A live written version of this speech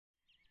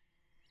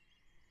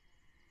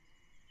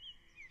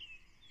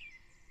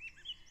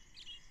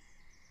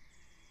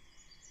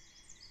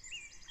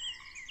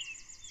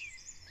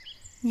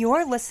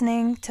You're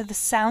listening to the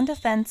Sound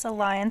Defense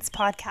Alliance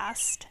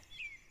podcast.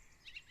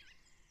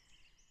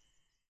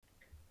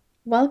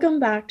 Welcome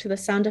back to the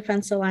Sound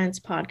Defense Alliance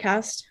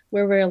podcast,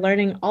 where we're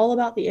learning all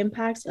about the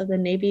impacts of the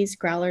Navy's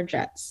Growler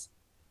jets.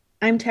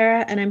 I'm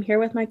Tara, and I'm here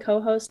with my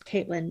co-host,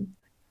 Caitlin.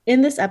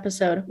 In this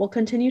episode, we'll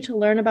continue to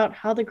learn about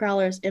how the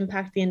Growlers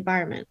impact the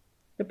environment.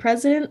 The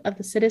president of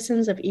the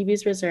Citizens of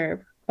Eby's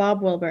Reserve,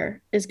 Bob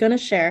Wilbur, is going to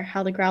share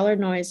how the Growler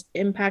noise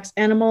impacts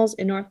animals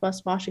in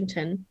Northwest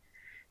Washington,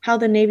 how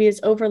the Navy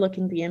is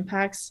overlooking the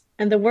impacts,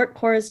 and the work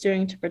Corps is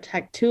doing to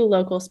protect two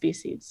local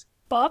species.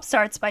 Bob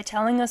starts by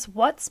telling us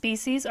what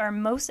species are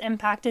most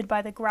impacted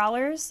by the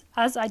growlers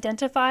as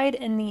identified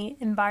in the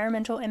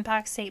environmental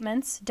impact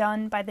statements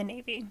done by the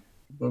Navy.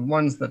 The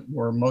ones that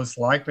were most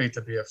likely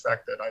to be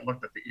affected, I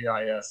looked at the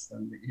EIS,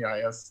 and the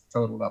EIS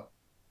totaled up.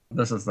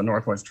 This is the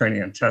Northwest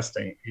Training and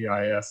Testing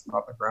EIS,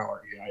 not the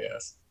Growler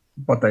EIS.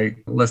 But they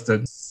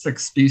listed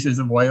 6 species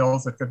of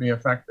whales that could be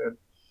affected: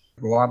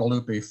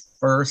 Guadalupe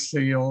fur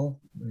seal,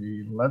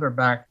 the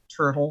leatherback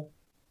turtle,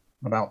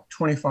 about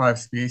 25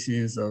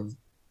 species of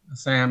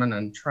salmon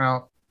and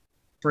trout,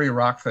 3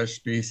 rockfish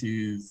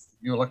species,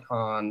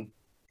 eulachon,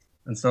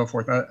 and so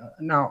forth.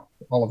 Now,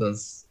 all of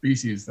those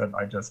species that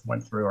I just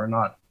went through are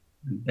not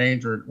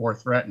endangered or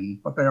threatened,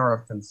 but they are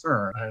of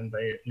concern, and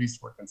they at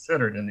least were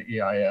considered in the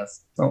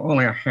EIS. So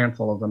only a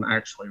handful of them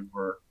actually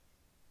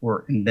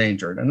were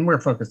endangered, and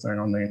we're focusing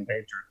on the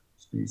endangered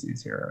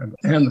species here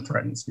and the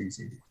threatened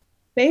species.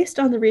 Based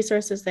on the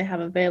resources they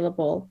have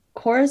available,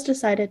 Corps has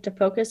decided to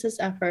focus its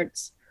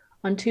efforts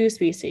on 2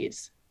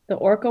 species, the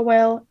orca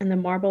whale and the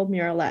marble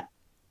murrelet.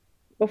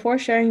 Before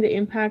sharing the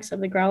impacts of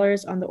the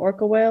growlers on the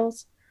orca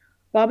whales,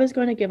 Bob is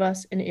going to give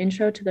us an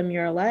intro to the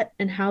murrelet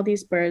and how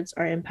these birds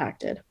are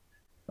impacted.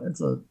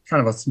 It's a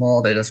kind of a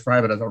small, they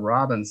describe it as a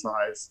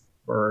robin-sized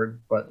bird,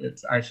 but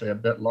it's actually a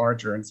bit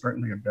larger and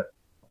certainly a bit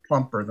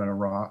plumper than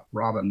a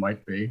robin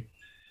might be.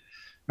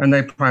 And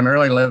they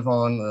primarily live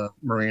on the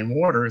marine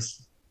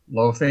waters,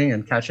 loafing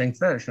and catching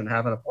fish and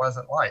having a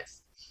pleasant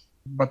life.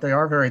 But they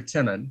are very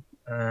timid,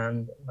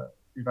 and if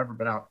you've ever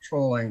been out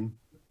trolling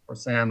for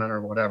salmon or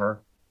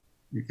whatever,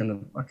 you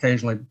can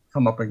occasionally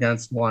come up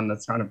against one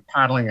that's kind of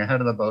paddling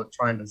ahead of the boat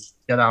trying to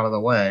get out of the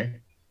way.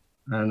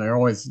 And they're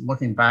always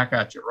looking back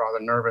at you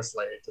rather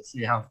nervously to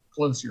see how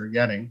close you're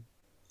getting.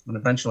 And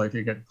eventually, if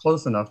you get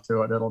close enough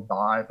to it, it'll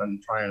dive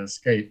and try and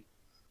escape.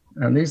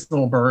 And these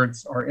little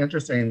birds are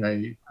interesting.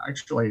 They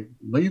actually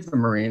leave the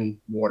marine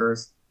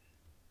waters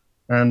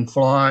and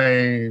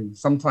fly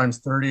sometimes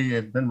 30,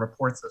 there have been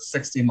reports of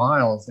 60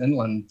 miles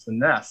inland to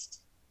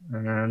nest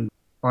and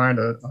find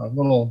a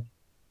little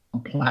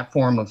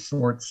platform of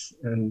sorts,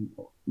 and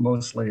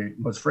most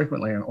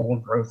frequently in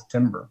old growth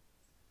timber.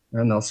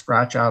 And they'll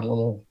scratch out a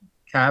little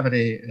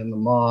cavity in the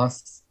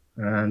moss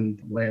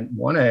and land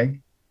one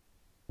egg.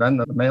 Then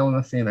the male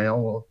and the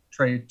female will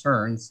trade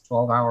turns,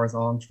 12 hours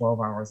on, 12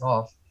 hours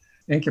off,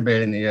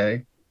 incubating the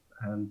egg.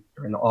 And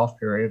during the off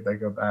period, they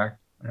go back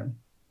and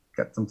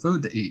get some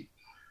food to eat.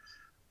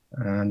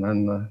 And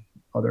then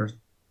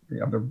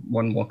the other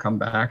one will come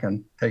back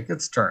and take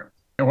its turn.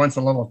 And once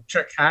a little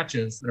chick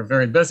hatches, they're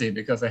very busy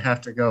because they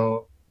have to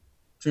go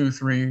 2,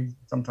 3,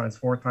 sometimes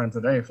 4 times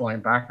a day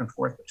flying back and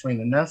forth between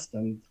the nest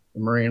and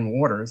the marine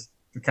waters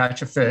to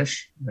catch a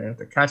fish. They have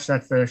to catch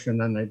that fish, and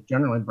then they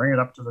generally bring it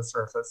up to the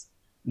surface,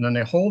 and then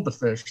they hold the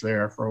fish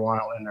there for a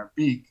while in their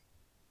beak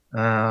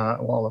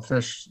while the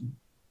fish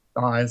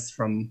dies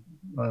from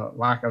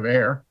lack of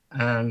air.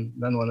 And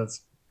then when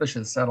its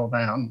fishes settle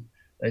down,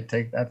 they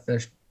take that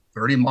fish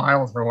 30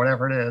 miles or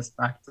whatever it is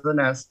back to the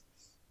nest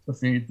to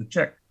feed the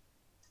chick.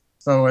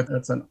 So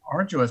it's an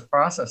arduous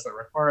process that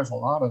requires a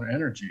lot of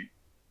energy.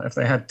 If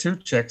they had 2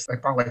 chicks, they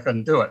probably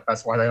couldn't do it.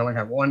 That's why they only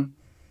have one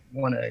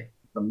egg.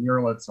 The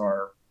murrelets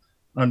are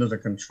under the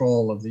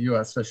control of the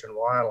U.S. Fish and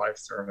Wildlife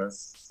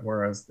Service,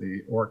 whereas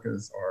the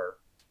orcas are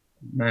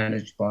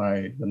managed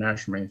by the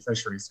National Marine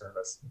Fisheries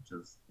Service, which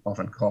is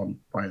often called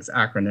by its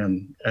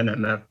acronym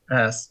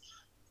NMFS,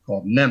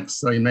 called nymphs.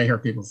 So you may hear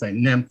people say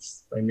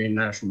nymphs, they mean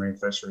National Marine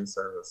Fisheries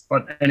Service.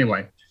 But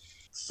anyway,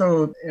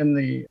 so in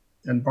the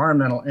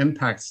environmental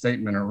impact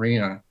statement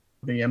arena,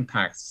 the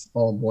impacts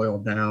all boil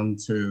down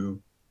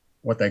to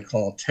what they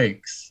call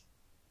takes.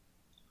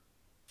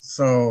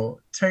 So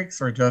takes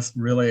are just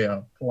really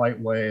a polite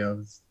way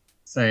of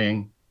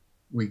saying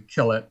we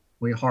kill it,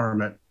 we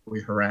harm it, we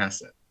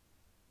harass it.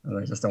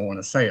 And they just don't want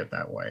to say it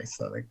that way.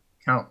 So they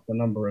count the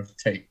number of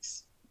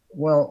takes.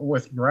 Well,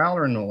 with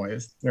growler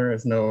noise, there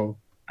is no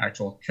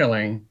actual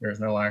killing, there's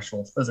no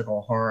actual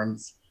physical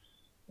harms,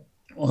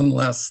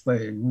 unless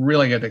they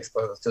really get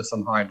exposed to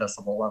some high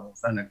decibel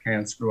levels, then it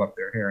can screw up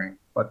their hearing.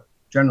 But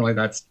generally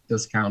that's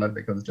discounted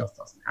because it just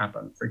doesn't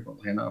happen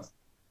frequently enough,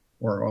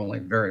 or only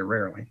very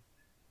rarely.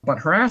 But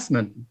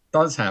harassment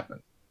does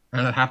happen,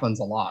 and it happens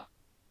a lot.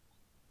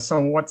 So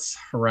what's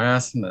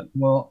harassment?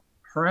 Well,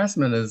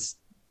 harassment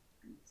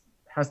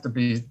has to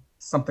be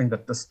something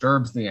that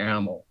disturbs the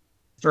animal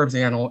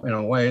in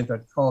a way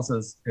that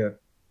causes it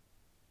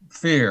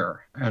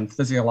fear and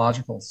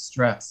physiological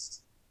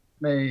stress.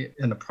 May,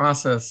 in the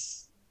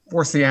process,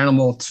 force the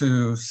animal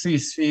to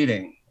cease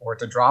feeding or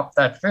to drop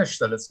that fish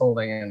that it's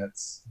holding in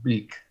its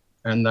beak.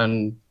 And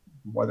then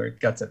whether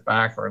it gets it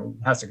back or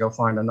has to go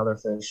find another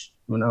fish,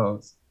 who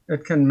knows?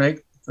 It can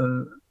make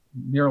the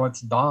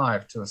murrelets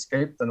dive to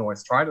escape the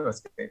noise, try to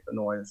escape the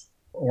noise,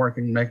 or it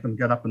can make them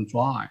get up and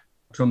fly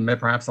to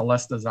perhaps a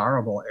less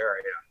desirable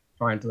area,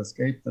 trying to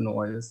escape the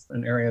noise,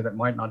 an area that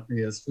might not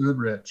be as food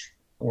rich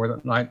or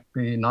that might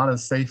be not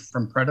as safe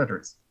from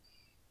predators.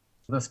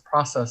 This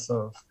process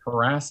of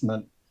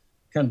harassment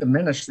can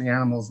diminish the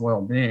animal's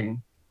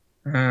well-being.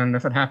 And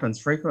if it happens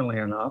frequently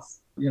enough,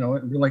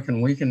 it really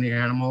can weaken the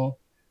animal,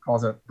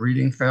 cause it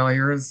breeding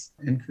failures,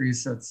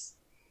 increase its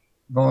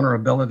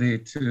vulnerability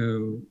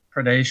to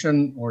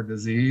predation or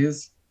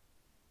disease.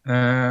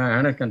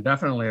 And it can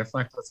definitely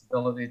affect its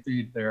ability to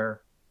eat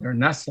their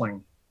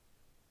nestling.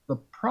 The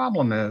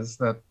problem is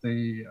that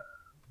the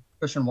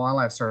Fish and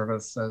Wildlife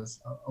Service says,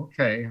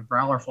 okay, a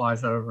growler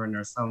flies over and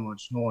there's so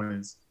much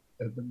noise.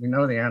 We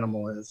know the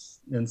animal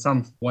is in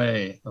some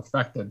way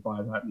affected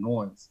by that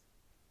noise,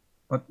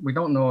 but we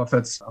don't know if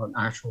it's an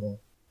actual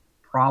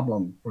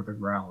problem for the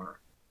growler.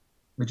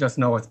 We just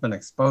know it's been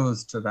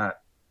exposed to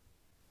that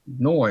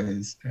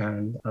noise,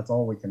 and that's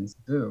all we can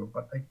do.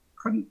 But they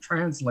couldn't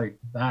translate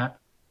that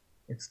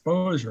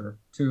exposure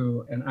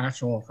to an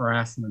actual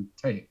harassment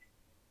take.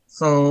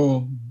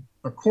 So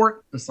the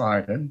court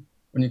decided,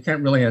 when you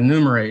can't really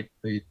enumerate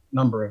the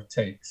number of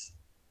takes,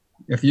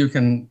 if you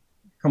can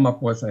come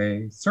up with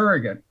a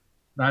surrogate,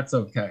 that's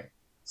okay.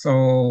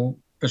 So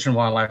Fish and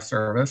Wildlife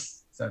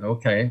Service said,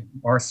 okay,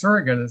 our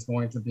surrogate is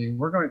going to be,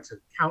 we're going to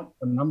count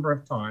the number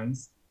of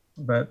times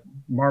that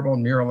marbled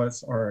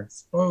murrelets are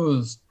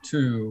exposed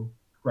to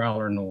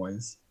growler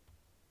noise,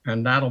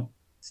 and that'll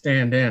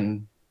stand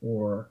in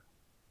for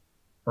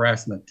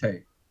harassment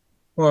take.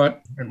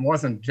 But it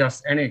wasn't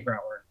just any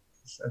growler.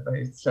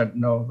 They said,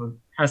 no, there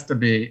has to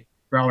be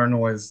growler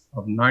noise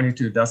of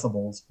 92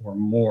 decibels or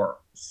more.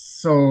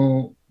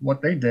 So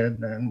what they did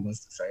then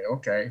was to say,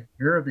 okay,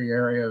 here are the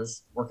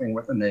areas, working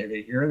with the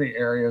Navy, here are the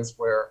areas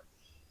where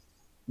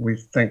we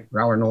think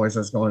growler noise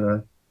is going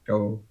to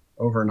go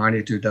over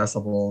 92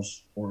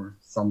 decibels for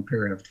some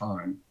period of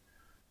time.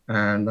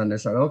 And then they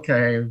said,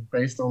 okay,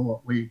 based on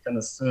what we can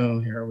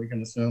assume here, we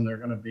can assume they're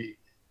going to be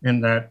in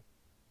that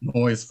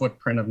noise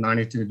footprint of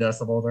 92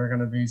 decibels. There are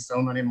going to be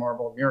so many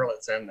marbled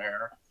murrelets in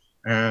there,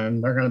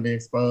 and they're going to be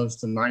exposed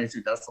to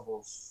 92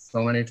 decibels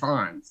so many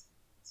times.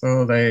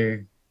 So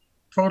they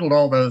totaled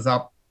all those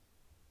up,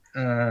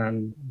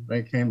 and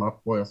they came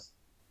up with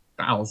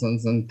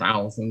thousands and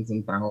thousands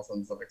and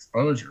thousands of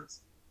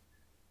exposures.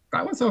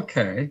 That was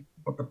okay,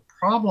 but the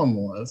problem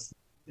was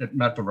it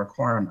met the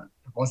requirement.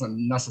 It wasn't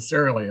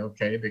necessarily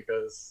okay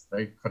because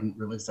they couldn't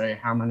really say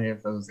how many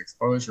of those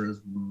exposures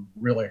were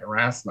really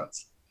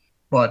harassments.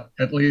 But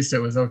at least it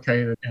was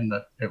okay in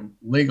that it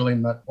legally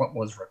met what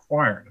was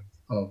required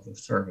of the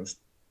service.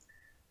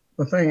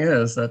 The thing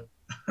is that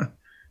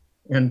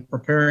in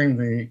preparing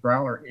the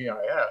growler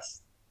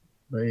EIS,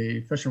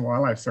 the Fish and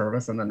Wildlife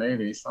Service and the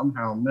Navy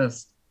somehow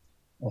missed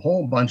a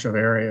whole bunch of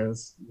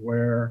areas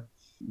where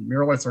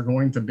murrelets are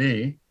going to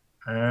be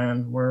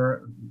and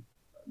where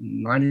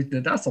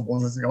 92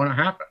 decibels is going to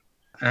happen.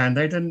 And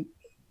they didn't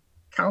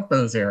count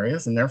those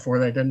areas, and therefore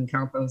they didn't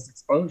count those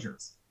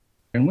exposures.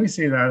 And we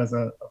see that as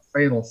a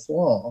fatal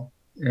flaw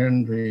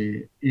in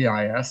the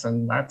EIS,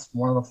 and that's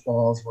one of the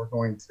flaws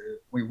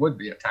we would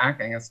be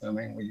attacking,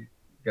 assuming we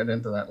get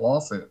into that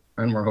lawsuit,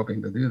 and we're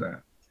hoping to do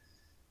that.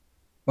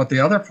 But the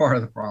other part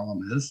of the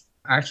problem is,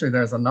 actually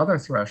there's another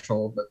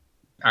threshold that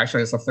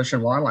actually is a Fish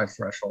and Wildlife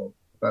threshold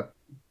that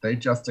they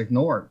just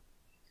ignored.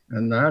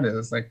 And that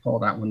is, they call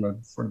that one the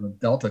sort of the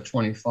Delta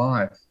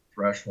 25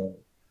 threshold.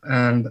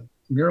 And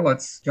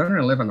murrelets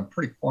generally live in a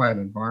pretty quiet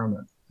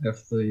environment.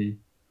 If the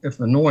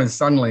noise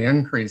suddenly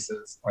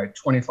increases by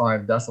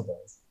 25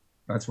 decibels,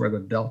 that's where the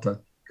delta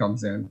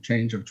comes in,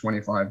 change of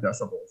 25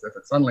 decibels. If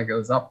it suddenly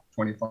goes up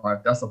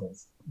 25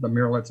 decibels, the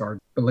murrelets are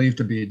believed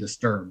to be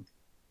disturbed.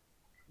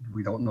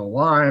 We don't know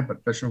why,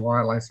 but Fish and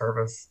Wildlife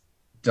Service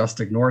just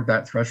ignored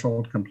that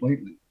threshold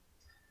completely.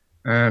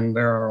 And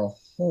there are a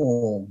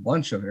whole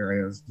bunch of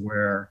areas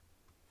where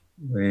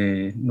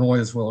the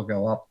noise will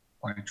go up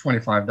by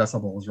 25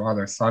 decibels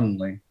rather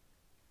suddenly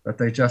that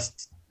they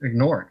just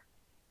ignored.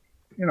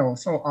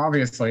 So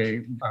obviously,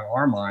 by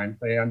our mind,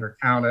 they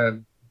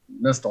undercounted,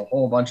 missed a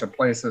whole bunch of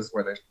places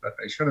where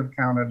they should have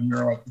counted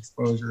murrelet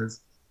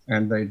exposures,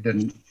 and they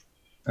didn't.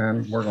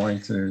 And we're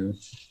going to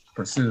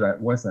pursue that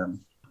with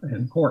them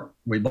in court,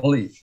 we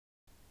believe.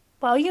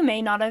 While you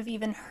may not have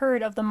even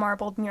heard of the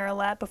marbled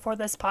murrelet before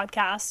this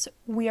podcast,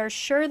 we are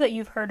sure that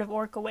you've heard of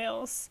orca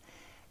whales.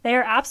 They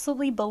are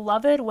absolutely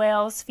beloved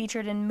whales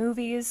featured in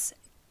movies,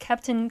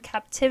 kept in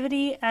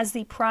captivity as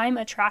the prime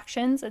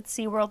attractions at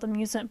SeaWorld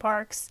amusement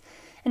parks,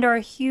 and are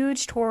a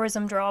huge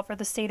tourism draw for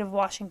the state of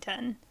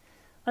Washington.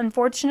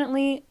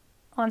 Unfortunately,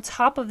 on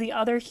top of the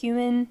other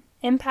human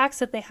impacts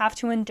that they have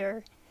to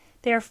endure,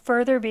 they are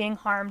further being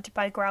harmed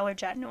by growler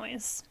jet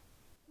noise.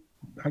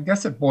 I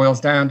guess it boils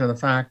down to the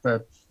fact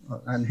that,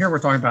 and here we're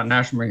talking about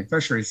National Marine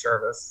Fisheries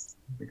Service,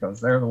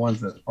 because they're the ones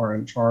that are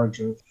in charge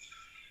of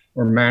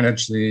or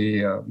manage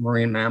the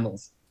marine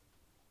mammals.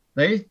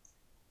 They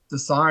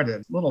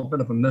decided, a little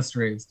bit of a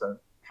mystery as to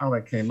how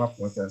they came up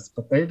with this,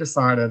 but they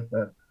decided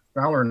that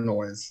growler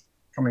noise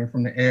coming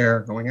from the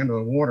air going into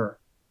the water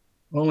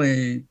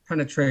only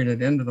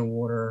penetrated into the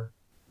water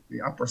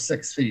the upper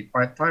 6 feet.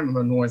 By the time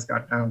the noise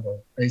got down to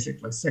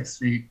basically 6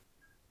 feet,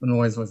 the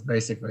noise was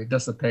basically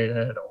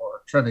dissipated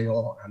or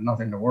trivial and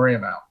nothing to worry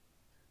about.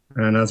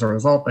 And as a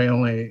result,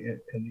 in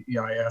the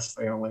EIS,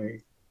 they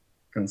only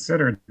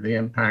considered the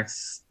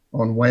impacts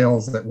on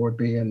whales that would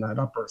be in that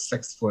upper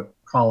 6-foot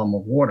column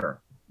of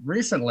water.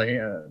 Recently,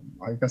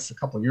 I guess a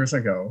couple of years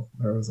ago,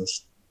 there was a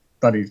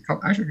study,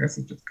 actually, I guess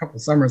just a couple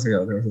of summers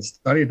ago, there was a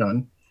study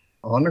done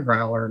on the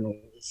growler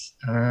noise,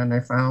 and they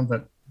found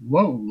that,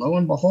 lo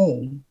and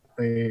behold,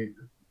 the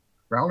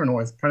growler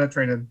noise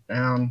penetrated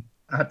down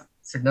at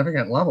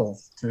significant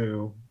levels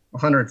to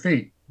 100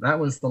 feet. That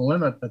was the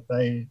limit that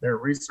their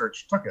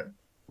research took it.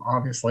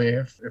 Obviously,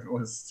 if it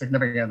was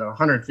significant at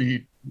 100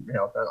 feet, then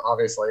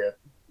obviously it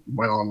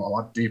went on a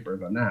lot deeper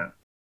than that.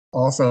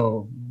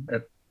 Also,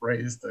 it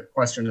raised the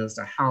question as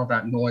to how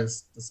that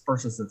noise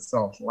disperses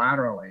itself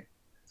laterally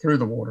through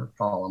the water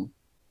column.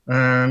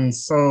 And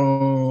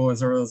so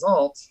as a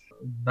result,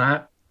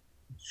 that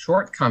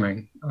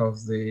shortcoming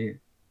of the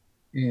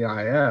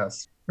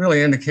EIS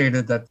really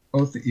indicated that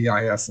both the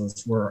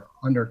EISs were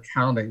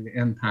undercounting the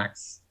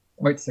impacts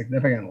quite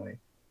significantly,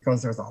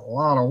 because there's a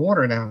lot of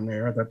water down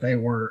there that they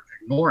were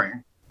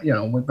ignoring.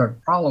 With the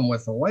problem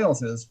with the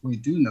whales is we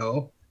do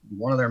know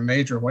one of their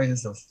major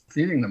ways of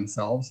feeding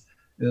themselves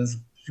is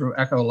through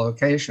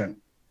echolocation.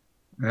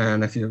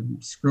 And if you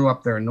screw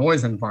up their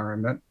noise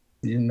environment,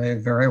 you may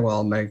very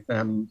well make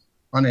them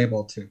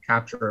unable to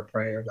capture a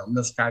prey, or they'll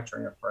miss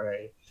capturing a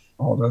prey.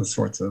 All those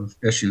sorts of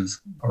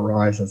issues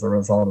arise as a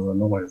result of the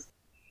noise.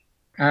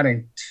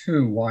 Adding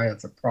to why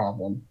it's a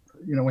problem,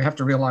 we have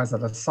to realize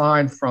that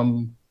aside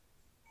from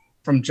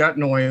jet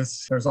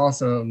noise, there's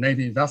also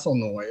Navy vessel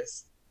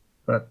noise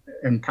that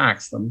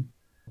impacts them.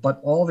 But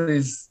all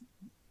these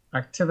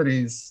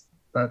activities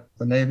that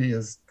the Navy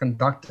is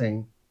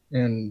conducting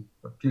in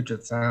the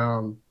Puget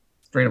Sound,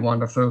 Strait of Juan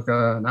de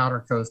Fuca, and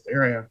outer coast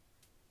area,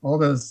 all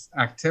those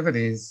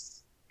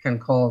activities can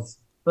cause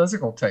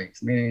physical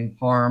takes, meaning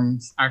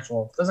harms,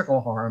 actual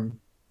physical harm,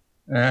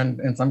 and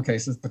in some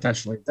cases,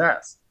 potentially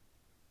death.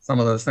 Some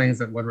of those things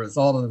that would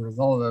result of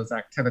those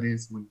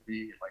activities would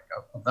be like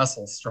a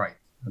vessel strike,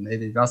 a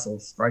Navy vessel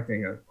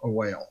striking a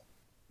whale.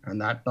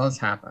 And that does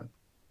happen.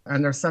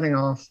 And they're setting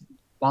off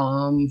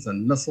bombs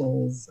and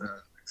missiles and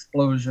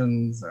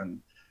explosions, and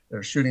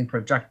they're shooting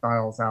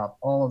projectiles out.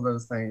 All of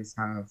those things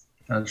have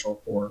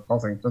potential for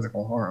causing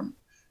physical harm,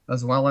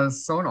 as well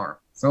as sonar.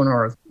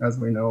 Sonar, as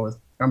we know, has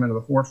come into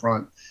the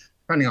forefront.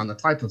 Depending on the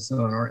type of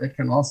sonar, it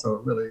can also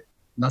really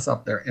mess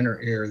up their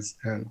inner ears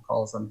and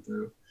cause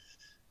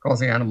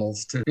the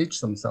animals to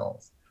beach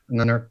themselves. And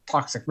then there are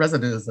toxic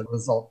residues that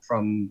result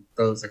from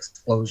those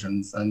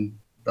explosions, and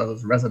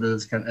those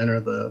residues can enter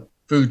the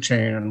food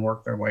chain and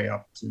work their way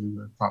up to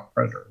the top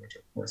predator, which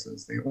of course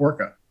is the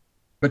orca.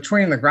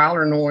 Between the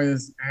growler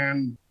noise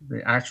and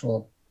the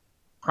actual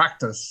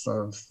practice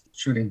of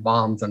shooting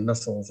bombs and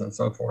missiles and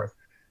so forth,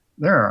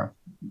 there are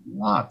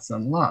lots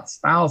and lots,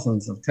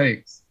 thousands of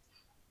takes.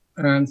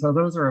 And so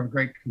those are of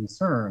great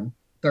concern.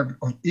 They're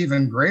of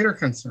even greater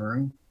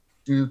concern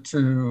due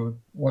to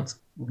what's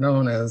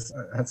known as,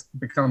 has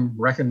become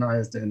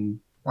recognized in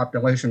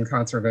population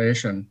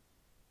conservation.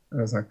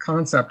 There's a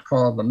concept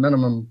called the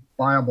minimum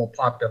viable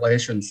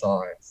population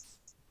size.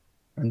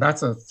 And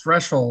that's a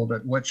threshold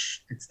at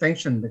which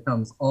extinction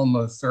becomes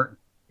almost certain.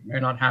 It may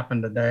not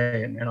happen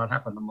today, it may not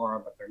happen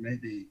tomorrow, but there may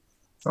be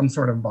some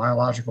sort of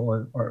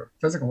biological or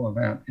physical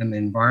event in the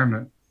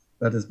environment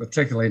that is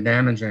particularly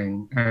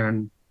damaging.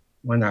 And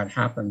when that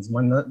happens,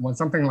 when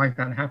something like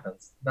that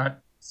happens, that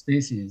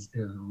species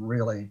is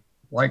really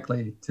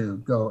likely to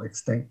go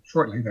extinct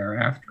shortly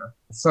thereafter.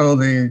 So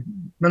the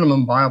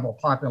minimum viable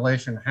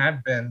population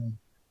had been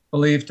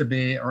believed to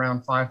be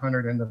around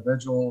 500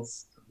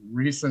 individuals.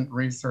 Recent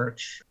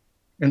research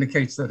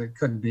indicates that it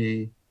could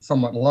be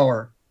somewhat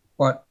lower,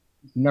 but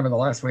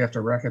nevertheless, we have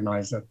to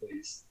recognize that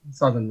these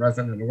southern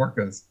resident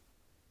orcas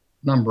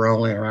number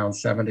only around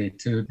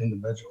 72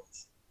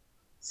 individuals.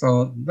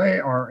 So they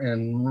are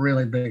in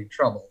really big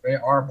trouble. They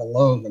are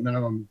below the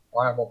minimum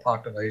viable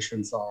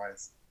population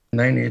size. And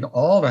they need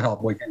all the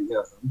help we can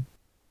give them.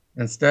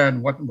 Instead,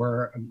 what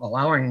we're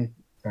allowing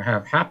to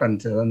have happen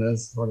to them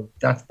is sort of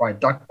death by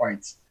duck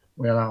bites.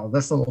 We allow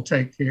this little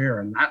take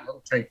here and that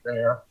little take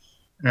there,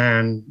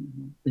 and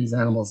these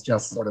animals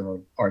just sort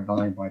of are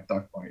dying by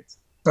duck bites.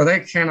 So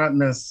they cannot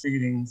miss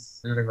feedings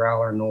due to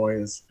growler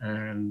noise,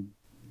 and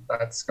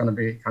that's going to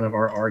be kind of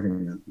our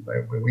argument.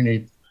 We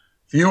need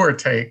fewer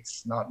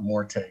takes, not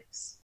more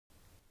takes.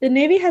 The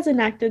Navy has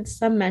enacted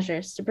some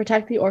measures to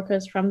protect the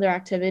orcas from their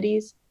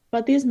activities,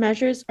 but these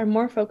measures are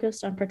more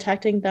focused on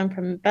protecting them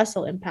from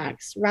vessel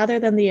impacts rather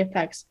than the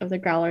effects of the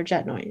growler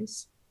jet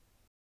noise.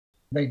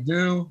 They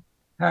do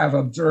have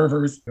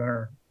observers that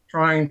are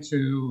trying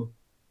to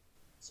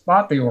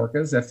spot the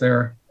orcas. If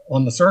they're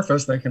on the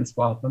surface, they can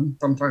spot them.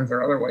 Sometimes there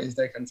are other ways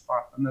they can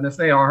spot them. And if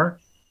they are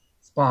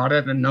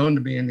spotted and known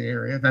to be in the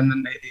area, then the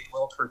Navy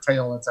will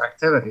curtail its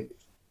activity.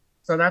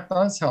 So that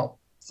does help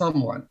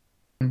somewhat,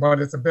 but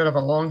it's a bit of a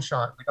long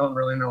shot. We don't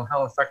really know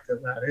how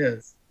effective that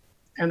is.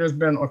 And there's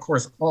been, of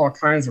course, all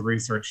kinds of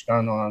research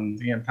done on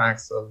the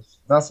impacts of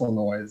vessel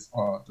noise,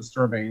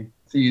 disturbing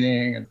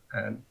feeding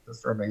and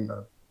disturbing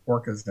the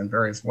orcas in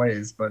various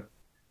ways, but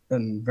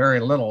been very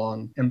little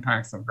on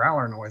impacts of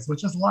growler noise,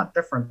 which is a lot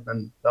different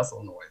than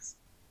vessel noise.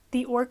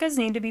 The orcas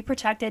need to be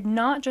protected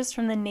not just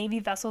from the Navy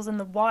vessels in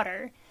the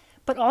water,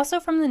 but also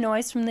from the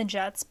noise from the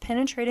jets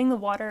penetrating the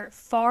water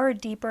far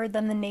deeper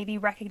than the Navy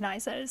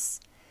recognizes.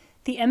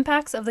 The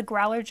impacts of the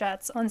growler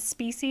jets on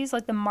species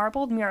like the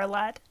marbled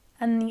murrelet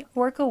and the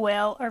orca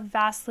whale are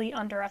vastly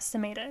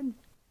underestimated.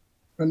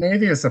 The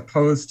Navy is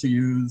supposed to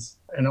use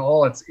in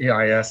all its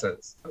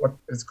EISs what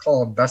is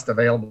called best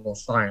available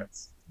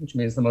science, which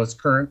means the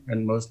most current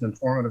and most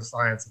informative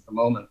science at the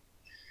moment.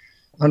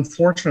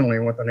 Unfortunately,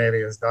 what the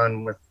Navy has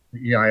done with the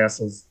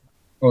EISs,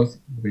 both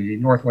the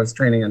Northwest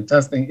Training and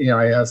Testing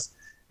EIS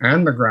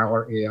and the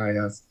Growler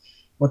EIS,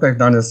 what they've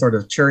done is sort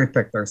of cherry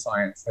pick their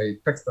science. They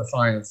pick the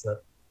science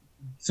that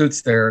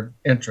suits their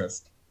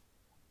interest.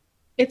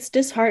 It's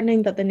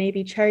disheartening that the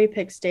Navy cherry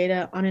picks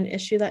data on an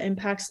issue that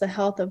impacts the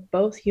health of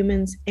both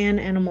humans and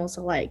animals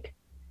alike.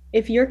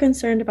 If you're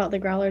concerned about the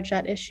growler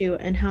jet issue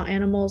and how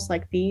animals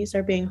like these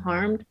are being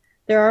harmed,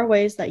 there are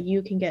ways that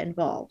you can get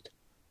involved.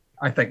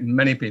 I think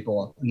many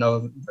people know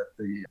that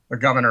the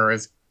governor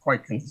is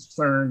quite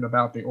concerned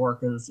about the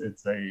orcas.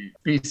 It's a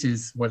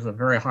species with a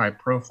very high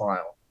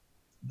profile.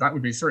 That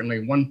would be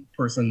certainly one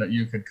person that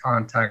you could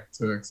contact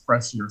to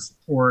express your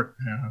support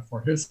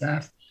for his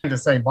staff. And to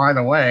say, by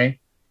the way,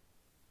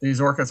 these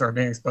orcas are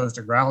being exposed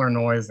to growler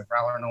noise. The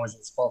growler noise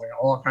is causing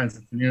all kinds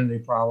of community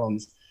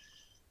problems.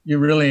 You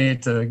really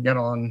need to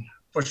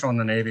push on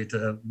the Navy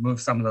to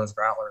move some of those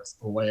growlers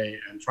away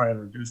and try to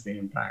reduce the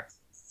impacts.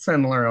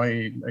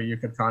 Similarly, you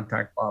could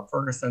contact Bob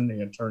Ferguson,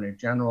 the Attorney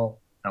General,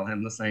 tell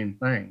him the same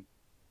thing.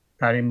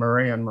 Patty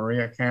Murray and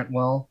Maria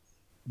Cantwell,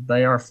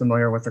 they are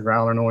familiar with the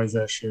growler noise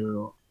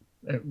issue.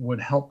 It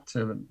would help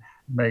to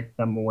make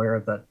them aware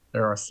that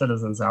there are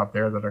citizens out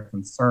there that are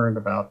concerned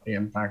about the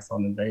impacts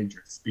on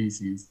endangered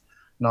species,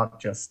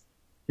 not just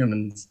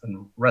humans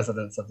and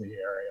residents of the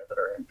area that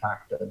are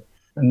impacted.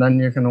 And then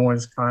you can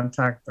always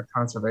contact the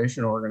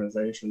conservation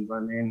organizations.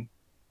 I mean,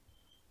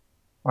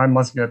 I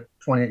must get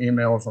 20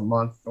 emails a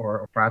month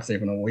or perhaps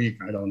even a week.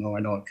 I don't know.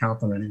 I don't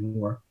count them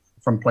anymore.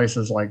 From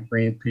places like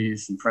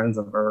Greenpeace and Friends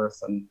of Earth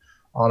and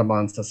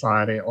Audubon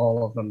Society,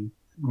 all of them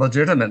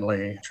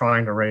legitimately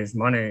trying to raise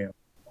money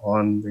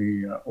on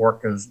the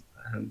orcas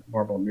and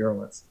marbled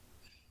murrelets.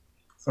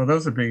 So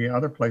those would be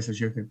other places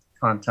you could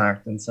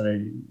contact and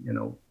say,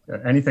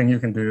 anything you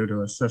can do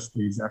to assist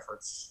these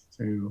efforts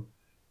to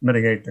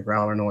mitigate the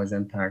growler noise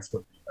impacts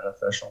would be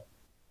beneficial.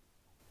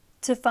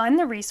 To find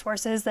the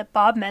resources that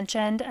Bob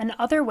mentioned and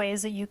other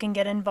ways that you can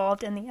get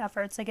involved in the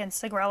efforts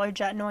against the growler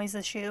jet noise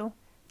issue,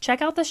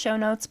 check out the show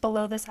notes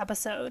below this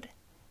episode.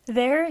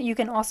 There, you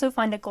can also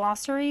find a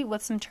glossary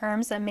with some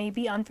terms that may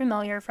be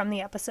unfamiliar from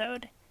the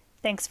episode.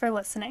 Thanks for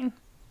listening.